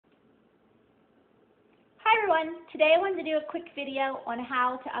everyone, today I wanted to do a quick video on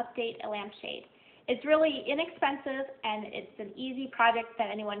how to update a lampshade. It's really inexpensive and it's an easy project that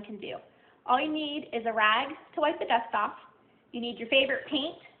anyone can do. All you need is a rag to wipe the dust off. You need your favorite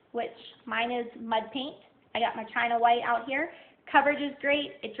paint, which mine is MudPaint. I got my China White out here. Coverage is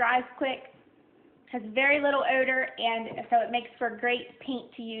great, it dries quick, has very little odor, and so it makes for great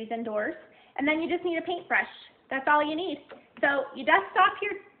paint to use indoors. And then you just need a paintbrush. That's all you need. So you dust off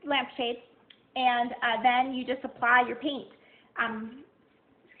your lampshade, and then you just apply your paint.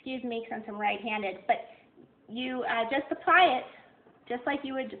 Excuse me since I'm right-handed, but you just apply it just like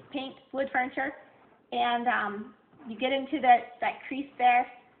you would paint wood furniture, and you get into that crease there,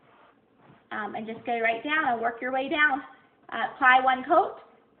 and just go right down and work your way down. Apply one coat,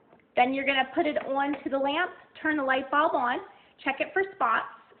 then you're going to put it onto the lamp, turn the light bulb on, check it for spots,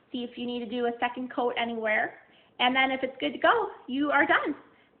 see if you need to do a second coat anywhere, and then if it's good to go, you are done.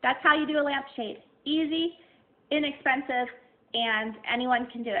 That's how you do a lampshade. Easy, inexpensive, and anyone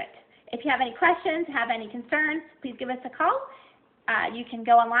can do it. If you have any questions, have any concerns, please give us a call. You can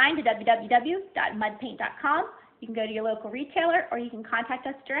go online to www.mudpaint.com. You can go to your local retailer, or you can contact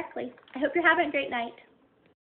us directly. I hope you're having a great night.